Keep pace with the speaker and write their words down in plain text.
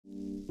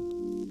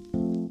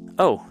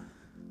Oh,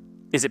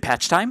 is it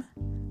patch time?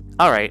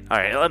 All right.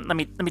 Let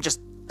me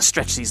just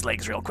stretch these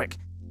legs real quick.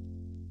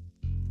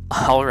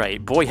 All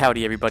right, boy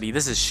howdy everybody.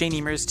 This is Shane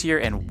Emerst here,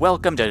 and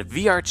welcome to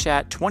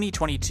VRChat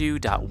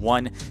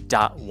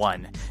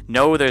 2022.1.1.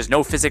 No, there's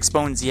no physics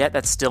bones yet.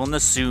 That's still in the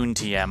soon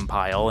TM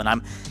pile, and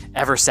I'm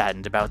ever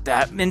saddened about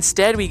that.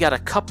 Instead, we got a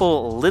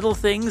couple little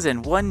things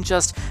and one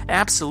just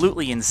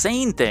absolutely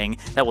insane thing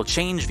that will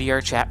change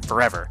VRChat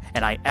forever,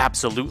 and I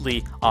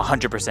absolutely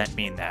 100%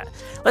 mean that.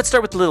 Let's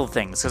start with the little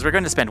things, because we're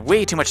going to spend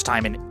way too much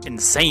time in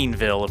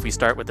Insaneville if we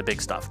start with the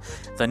big stuff.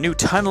 The new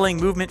tunneling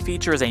movement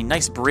feature is a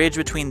nice bridge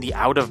between the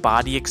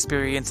out-of-body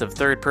experience of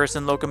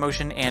third-person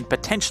locomotion and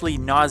potentially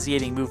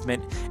nauseating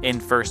movement in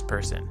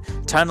first-person.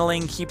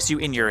 Tunneling keeps you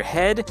in your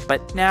head,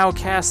 but now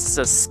casts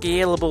a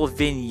scalable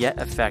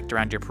vignette effect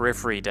around your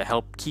periphery to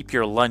help keep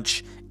your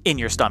lunch in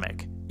your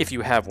stomach, if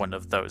you have one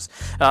of those.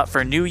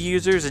 For new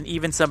users and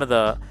even some of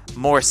the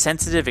more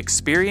sensitive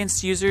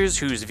experienced users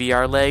whose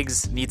VR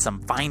legs need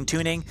some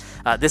fine-tuning,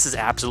 this is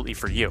absolutely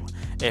for you.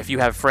 If you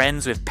have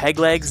friends with peg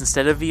legs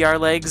instead of VR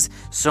legs,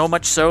 so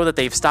much so that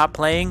they've stopped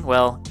playing,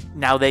 well,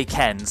 now they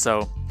can,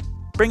 so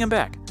bring them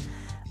back.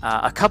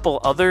 A couple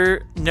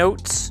other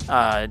notes.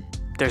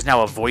 There's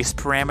now a voice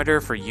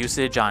parameter for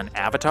usage on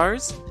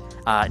avatars.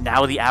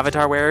 Now the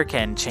avatar wearer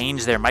can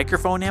change their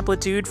microphone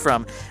amplitude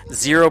from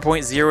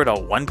 0.0 to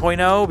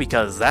 1.0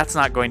 because that's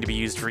not going to be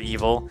used for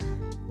evil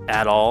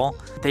at all.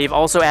 They've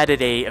also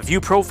added a view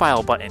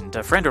profile button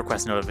to friend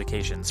request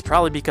notifications,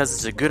 probably because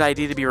it's a good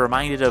idea to be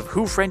reminded of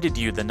who friended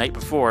you the night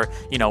before,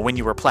 when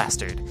you were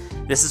plastered.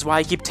 This is why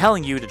I keep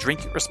telling you to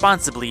drink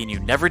responsibly and you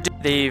never do.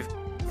 They've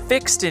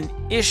fixed an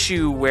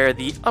issue where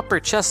the upper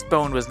chest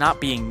bone was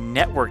not being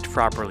networked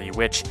properly,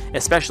 which,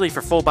 especially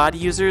for full body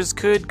users,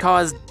 could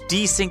cause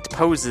desynced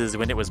poses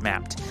when it was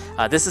mapped.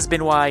 This has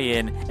been why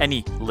in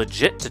any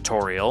legit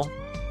tutorial,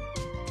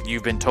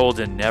 you've been told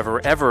to never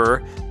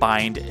ever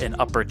bind an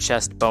upper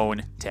chest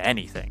bone to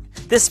anything.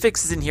 This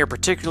fix is in here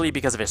particularly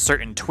because of a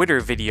certain Twitter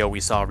video we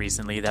saw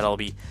recently that'll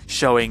be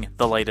showing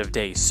the light of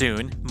day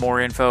soon.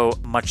 More info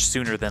much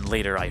sooner than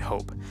later, I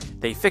hope.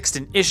 They fixed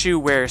an issue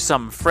where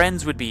some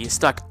friends would be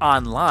stuck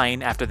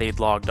online after they'd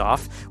logged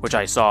off, which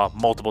I saw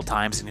multiple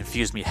times and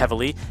confused me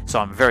heavily, so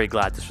I'm very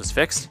glad this was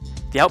fixed.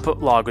 The output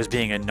log was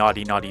being a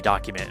naughty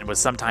document and was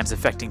sometimes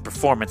affecting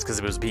performance because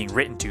it was being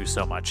written to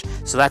so much,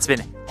 so that's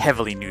been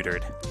heavily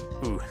neutered.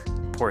 Ooh,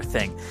 poor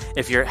thing.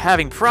 If you're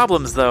having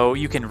problems though,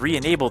 you can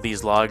re-enable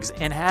these logs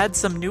and add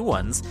some new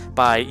ones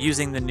by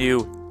using the new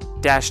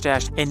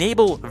 --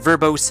 enable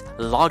verbose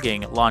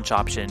logging launch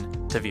option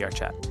to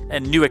VRChat. A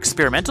new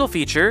experimental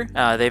feature,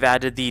 they've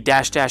added the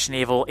 --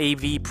 enable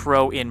AV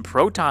Pro in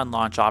Proton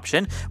launch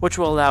option, which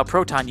will allow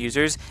Proton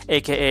users,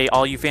 aka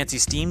all you fancy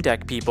Steam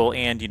Deck people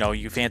and,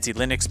 you fancy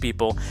Linux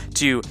people,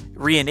 to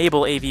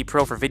re-enable AV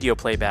Pro for video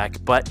playback,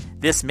 but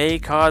this may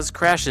cause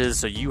crashes,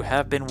 so you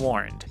have been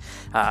warned.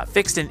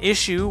 Fixed an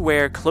issue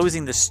where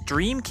closing the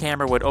stream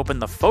camera would open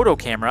the photo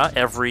camera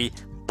every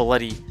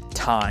bloody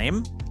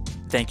time.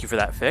 Thank you for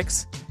that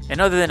fix. And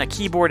other than a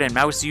keyboard and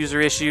mouse user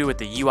issue with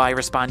the UI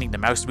responding to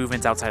mouse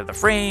movements outside of the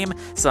frame,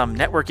 some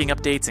networking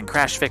updates and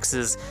crash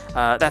fixes,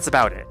 that's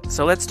about it.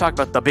 So let's talk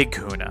about the big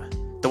kahuna,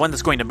 the one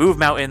that's going to move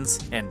mountains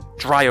and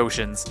dry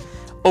oceans,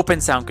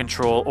 Open Sound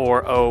Control,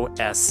 or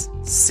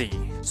OSC.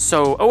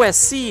 So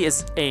OSC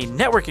is a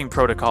networking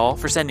protocol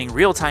for sending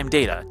real-time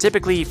data,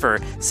 typically for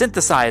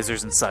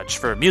synthesizers and such,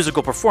 for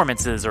musical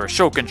performances or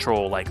show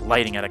control like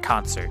lighting at a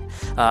concert.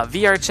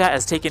 VRChat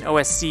has taken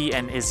OSC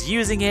and is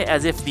using it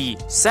as if the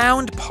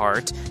sound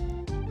part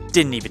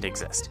didn't even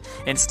exist.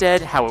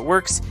 Instead, how it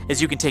works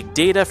is you can take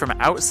data from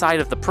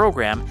outside of the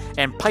program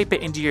and pipe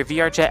it into your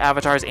VRChat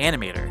avatar's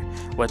animator.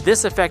 What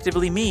this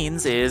effectively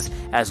means is,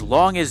 as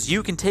long as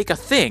you can take a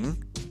thing,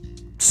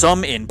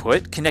 some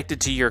input connected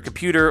to your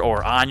computer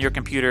or on your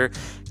computer,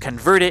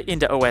 convert it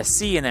into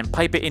OSC, and then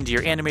pipe it into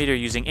your animator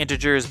using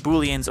integers,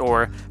 booleans,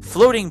 or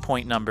floating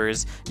point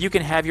numbers, you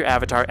can have your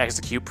avatar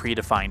execute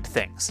predefined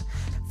things.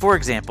 For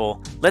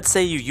example, let's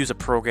say you use a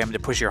program to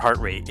push your heart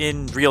rate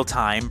in real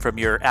time from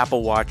your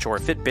Apple Watch or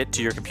Fitbit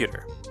to your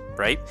computer,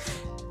 right?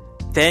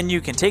 Then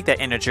you can take that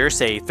integer,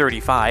 say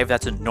 35,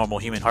 that's a normal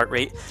human heart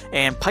rate,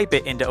 and pipe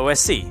it into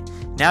OSC.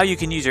 Now you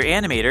can use your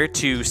animator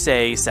to,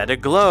 say, set a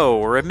glow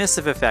or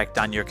emissive effect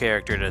on your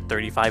character to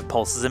 35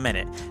 pulses a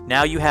minute.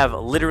 Now you have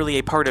literally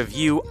a part of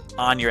you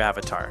on your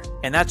avatar.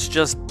 And that's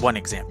just one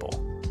example.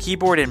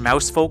 Keyboard and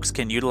mouse folks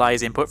can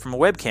utilize input from a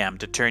webcam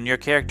to turn your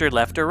character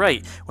left or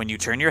right when you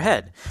turn your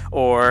head.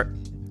 Or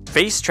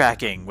face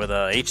tracking with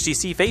a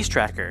HTC face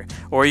tracker.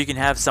 Or you can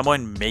have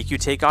someone make you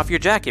take off your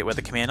jacket with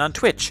a command on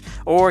Twitch.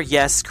 Or,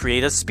 yes,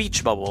 create a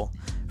speech bubble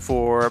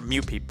for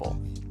mute people.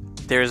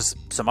 There's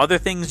some other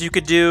things you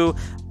could do,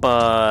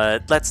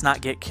 but let's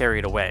not get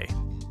carried away.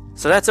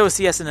 So that's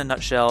OCS in a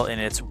nutshell,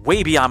 and it's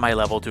way beyond my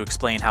level to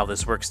explain how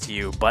this works to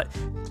you, but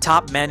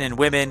top men and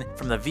women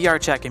from the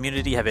VRChat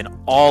community have been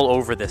all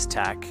over this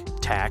tech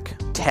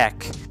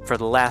for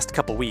the last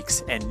couple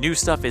weeks, and new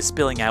stuff is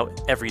spilling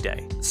out every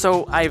day.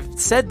 So I've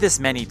said this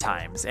many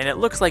times, and it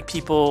looks like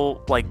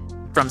people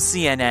from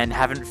CNN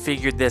haven't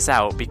figured this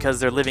out because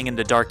they're living in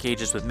the dark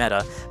ages with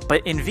Meta,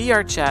 but in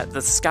VRChat,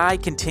 the sky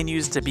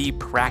continues to be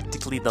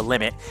practically the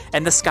limit,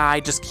 and the sky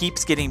just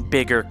keeps getting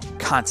bigger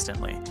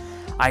constantly.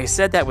 I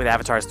said that with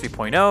Avatars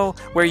 3.0,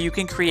 where you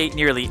can create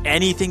nearly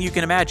anything you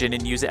can imagine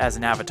and use it as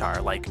an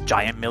avatar, like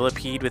giant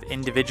millipede with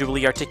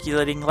individually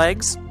articulating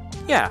legs?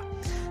 Yeah.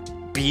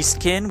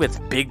 Beastkin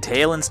with big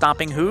tail and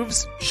stomping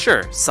hooves?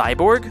 Sure.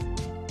 Cyborg?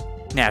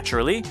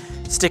 Naturally.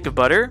 Stick of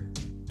butter?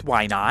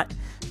 Why not?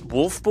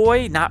 Wolf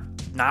Boy? Not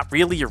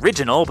really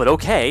original, but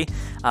okay.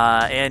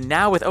 And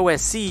now with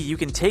OSC, you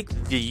can take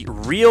the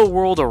real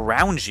world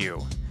around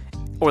you,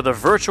 or the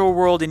virtual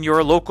world in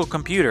your local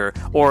computer,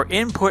 or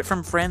input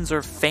from friends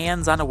or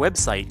fans on a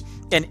website,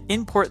 and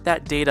import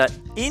that data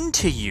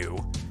into you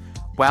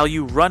while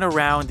you run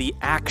around the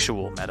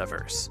actual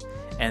metaverse.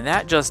 And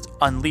that just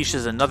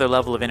unleashes another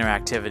level of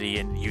interactivity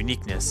and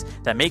uniqueness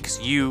that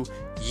makes you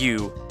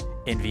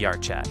in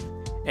VRChat.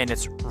 And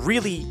it's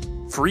really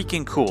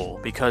freaking cool,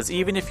 because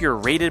even if you're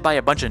rated by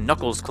a bunch of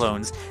Knuckles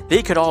clones,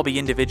 they could all be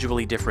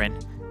individually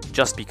different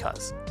just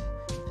because.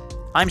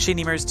 I'm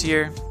Shady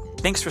Merstier.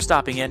 Thanks for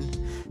stopping in.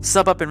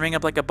 Sub up and ring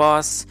up like a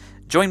boss.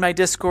 Join my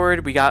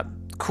Discord. We got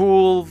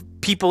cool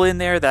people in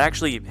there that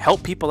actually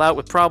help people out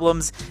with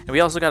problems. And we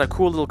also got a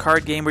cool little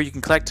card game where you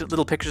can collect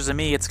little pictures of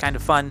me. It's kind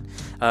of fun.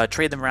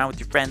 Trade them around with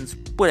your friends.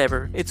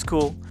 Whatever. It's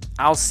cool.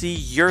 I'll see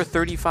your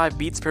 35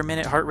 beats per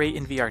minute heart rate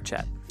in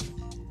VRChat.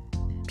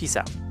 Peace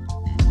out.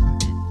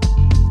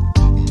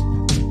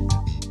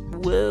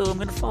 Whoa, I'm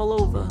gonna fall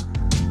over.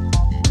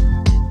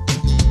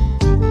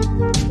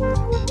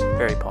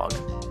 Very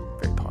pog.